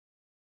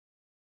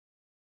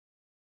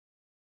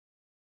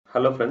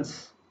Hello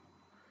friends,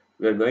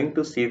 we are going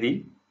to see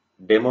the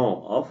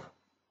demo of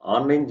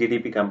Online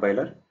GDB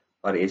compiler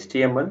for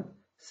HTML,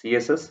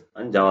 CSS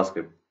and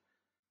JavaScript.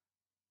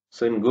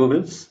 So in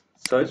Google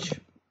search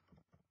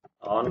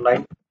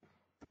Online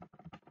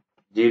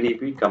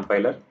GDB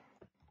compiler,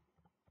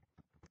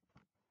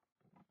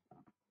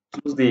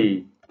 choose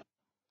the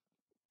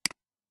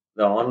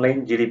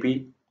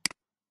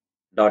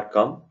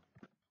onlinegdb.com.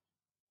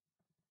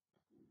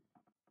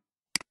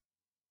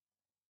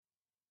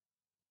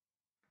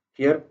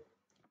 Here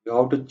you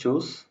have to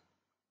choose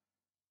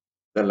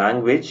the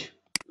language.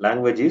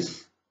 Language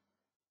is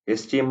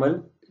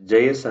HTML,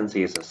 JS and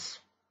CSS.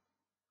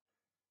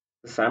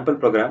 The sample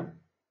program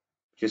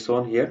which is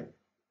shown here,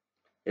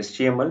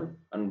 HTML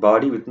and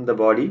body. Within the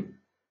body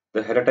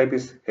the header type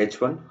is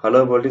h1,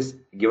 hello world is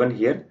given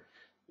here.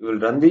 You will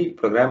run the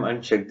program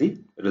and check the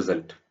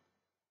result. To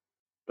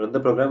run the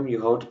program,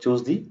 you have to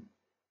choose the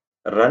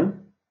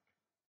run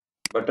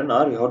button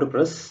or you have to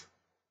press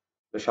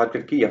the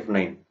shortcut key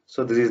F9.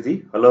 So this is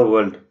the hello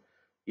world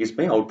is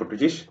my output,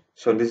 which is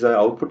shown. This is the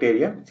output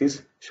area, which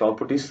is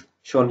output is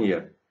shown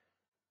here.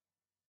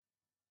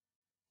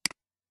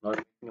 Now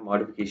making a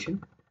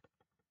modification.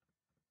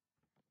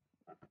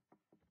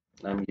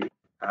 I'm giving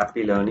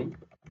happy learning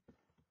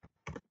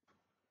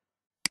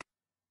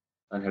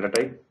and header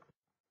type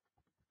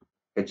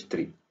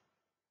h3.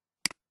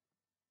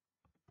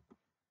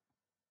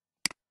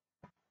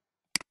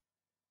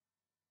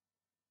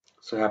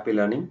 So happy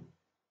learning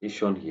is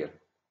shown here.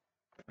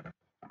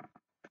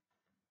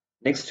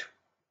 Next,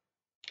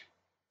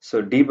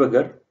 so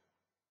debugger.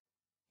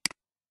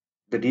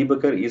 The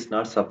debugger is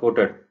not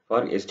supported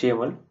for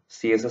HTML,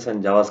 CSS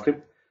and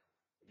JavaScript.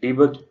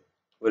 Debug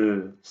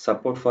will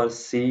support for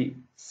C,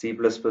 C++,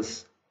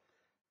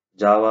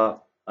 Java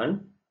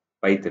and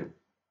Python.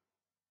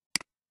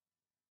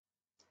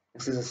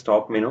 This is a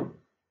stop menu.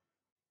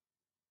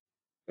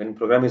 When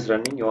program is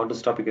running, you want to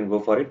stop, you can go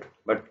for it,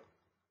 but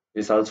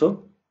it's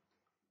also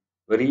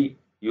very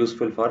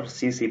useful for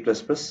C, C++,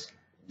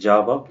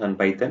 Java and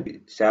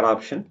Python. Share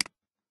option.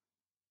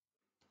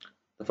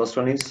 The first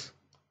one is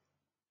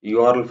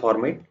URL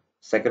format.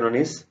 Second one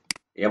is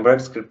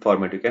embedded script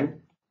format. You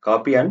can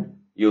copy and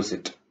use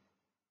it.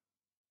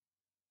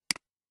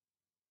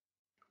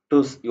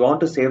 You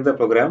want to save the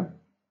program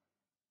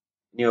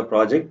in your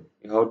project,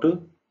 you have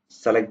to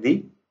select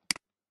the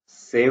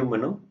save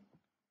menu.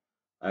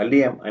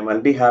 I'm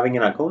already having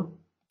an account.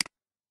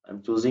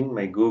 I'm choosing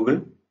my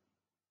Google.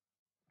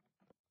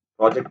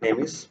 Project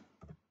name is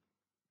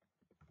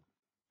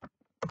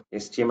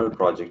HTML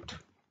project,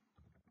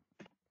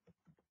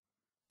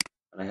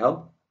 and I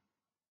have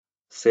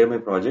save my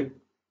project.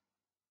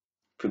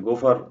 If you go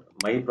for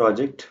my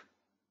project,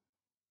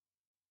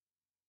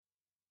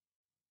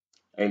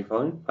 I'll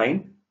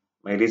find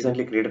my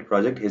recently created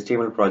project,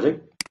 HTML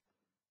project.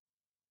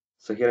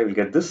 So here I will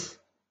get this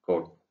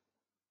code.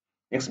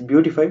 Next,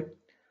 beautify.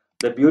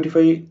 The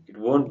beautify, it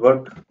won't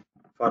work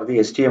for the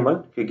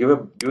HTML. If you give a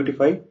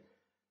beautify,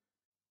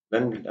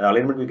 then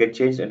alignment will get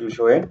changed and will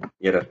show an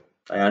error.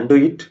 I undo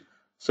it.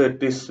 So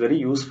it is very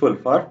useful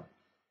for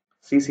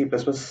C, C++,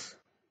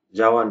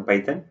 Java and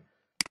Python.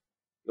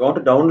 You want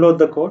to download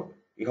the code,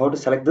 you have to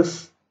select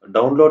this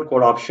download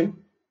code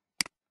option.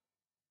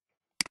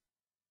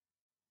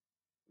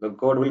 The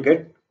code will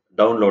get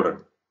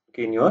downloaded,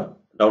 okay, in your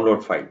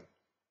download file.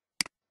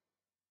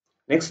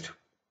 Next,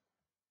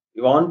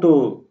 you want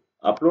to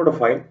upload a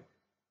file.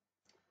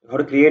 You have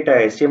to create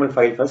a HTML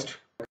file first.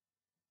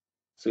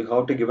 So you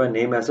have to give a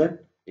name as an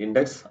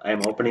index. I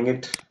am opening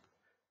it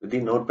with the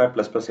Notepad++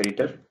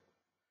 editor.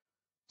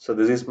 So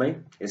this is my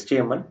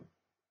HTML.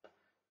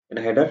 In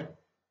a header,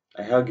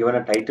 I have given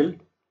a title.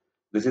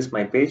 This is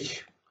my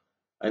page,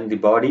 and the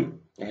body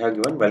I have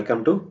given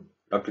welcome to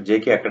Dr.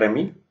 JK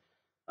Academy,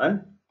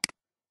 and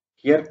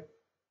here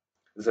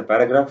is a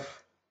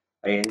paragraph.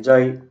 I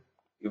enjoy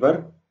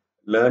your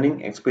learning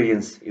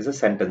experience is a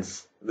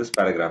sentence, this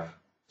paragraph.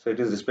 So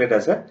it is displayed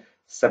as a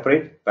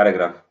separate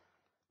paragraph.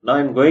 Now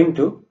I'm going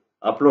to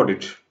upload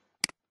it.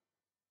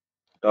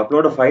 To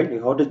upload a file,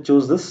 you have to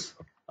choose this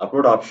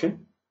upload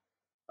option,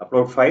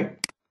 upload file.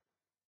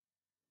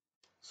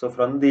 So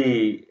from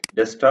the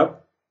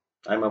desktop,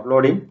 I'm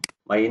uploading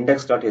my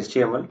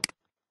index.html.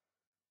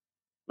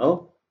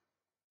 Now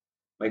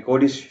my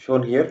code is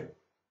shown here.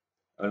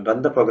 I'll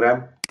run the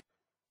program.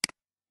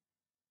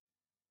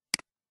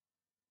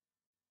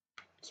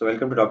 So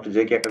welcome to Dr.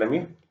 JK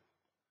Academy.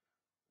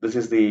 This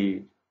is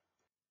the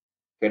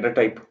header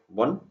type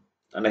 1,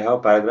 and I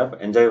have paragraph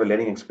enjoy your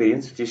learning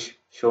experience, which is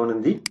shown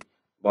in the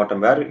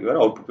bottom where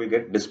your output will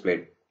get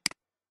displayed.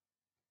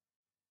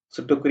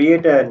 So to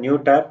create a new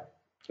tab,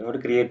 you have to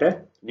create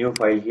a new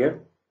file here,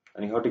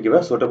 and you have to give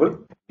a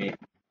suitable name.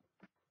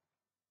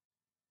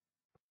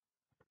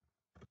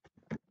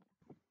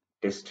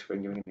 Test.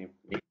 When giving a name,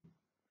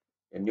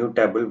 a new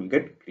tab will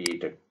get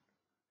created.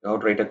 You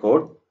have to write a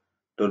code.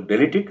 To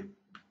delete it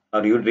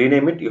or you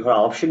rename it, you have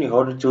option. You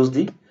have to choose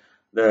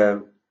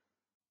the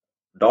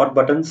dot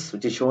buttons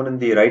which is shown in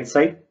the right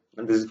side,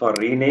 and this is for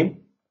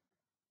rename.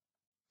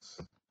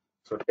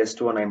 So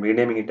test1, I'm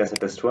renaming it as a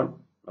test1,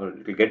 or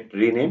it will get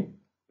renamed.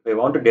 If I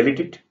want to delete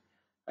it,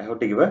 I have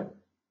to give a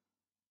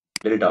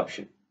delete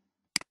option.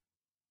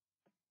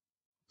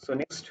 So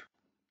next,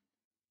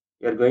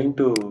 we are going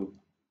to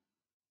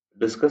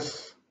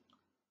discuss,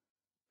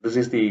 this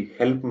is the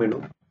help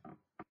menu.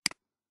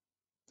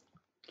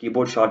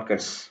 Keyboard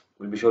shortcuts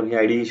will be shown here,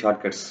 IDE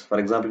shortcuts. For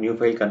example, new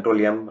file,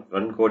 Control M,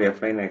 run code,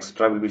 F9,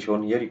 extra will be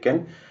shown here. You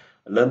can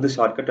learn the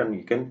shortcut and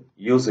you can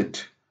use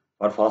it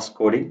for fast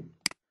coding.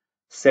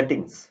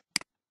 Settings.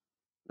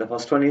 The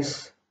first one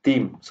is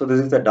theme. So this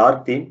is the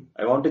dark theme.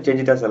 I want to change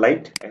it as a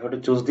light. I have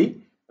to choose the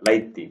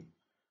light theme.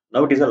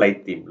 Now it is a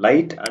light theme,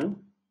 light and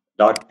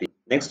dark theme.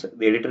 Next,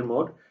 the editor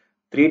mode.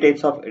 Three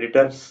types of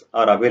editors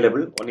are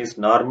available. One is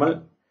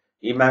normal,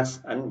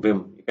 Emacs and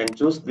Vim. You can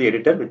choose the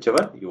editor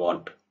whichever you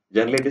want.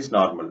 Generally it is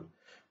normal.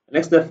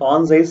 Next, the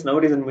font size. Now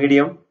it is in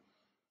medium.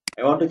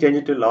 I want to change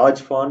it to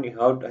large font. I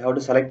have to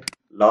select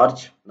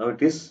large. Now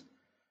it is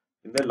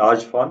in the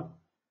large font.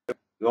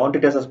 You want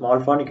it as a small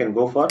font, you can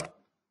go for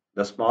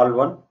the small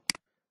one,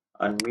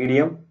 and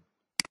medium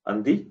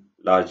and the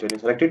large. When you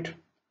select it,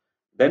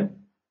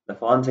 then the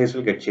font size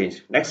will get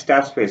changed. Next,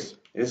 tab space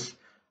is,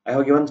 I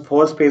have given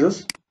 4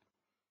 spaces.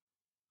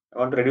 I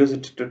want to reduce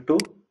it to 2.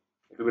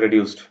 It will be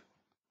reduced.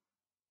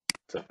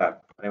 It's a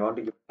tab. And I want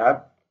to give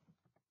tab.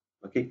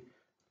 Okay.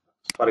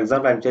 For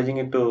example, I'm changing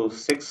it to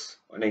 6.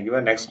 When I give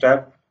a next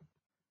tab,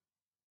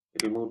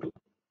 it will move to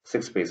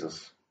 6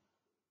 spaces.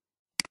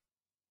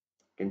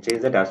 You can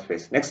change the tab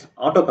space. Next,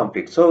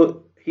 autocomplete.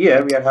 So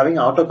here we are having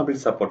autocomplete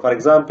support. For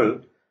example,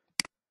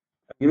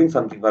 I'm giving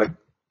something for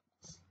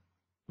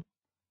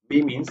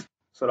B means,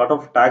 so a lot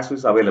of tags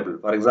is available.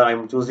 For example,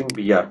 I'm choosing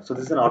BR. So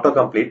this is an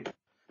autocomplete.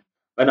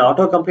 When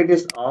autocomplete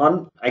is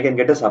on, I can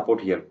get a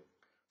support here.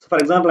 So for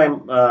example,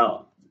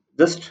 I'm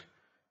just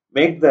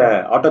make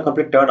the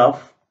autocomplete turn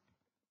off.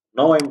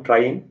 Now I'm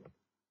trying.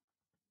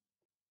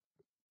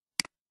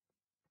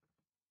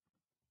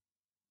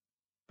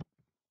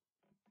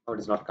 Now it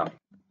is not coming.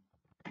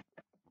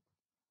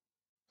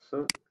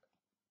 So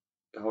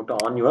you have to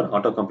on your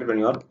autocomplete when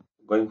you are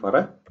going for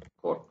a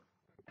code.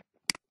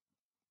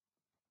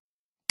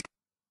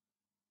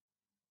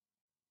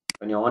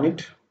 When you on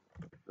it,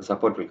 the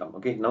support will come.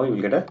 Okay, now you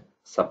will get a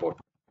support.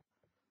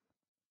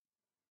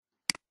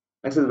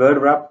 Next is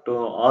word wrap. To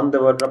on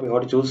the word wrap, you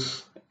have to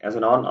choose as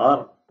an on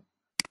or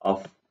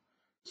off.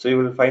 So you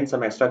will find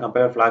some extra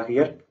compiler flag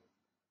here.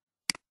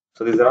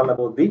 So these are all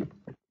about the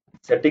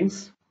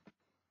settings.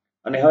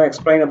 And I have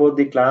explained about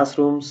the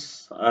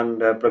classrooms and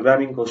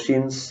programming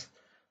questions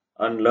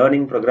and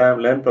learn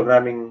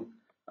programming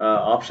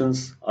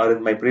options are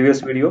in my previous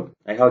video.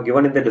 I have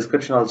given in the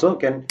description also.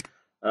 You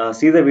can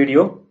see the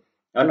video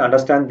and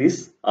understand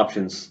these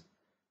options.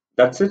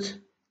 That's it.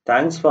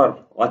 Thanks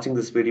for watching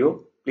this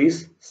video.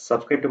 Please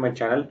subscribe to my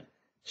channel,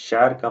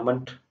 share,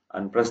 comment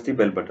and press the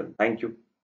bell button. Thank you.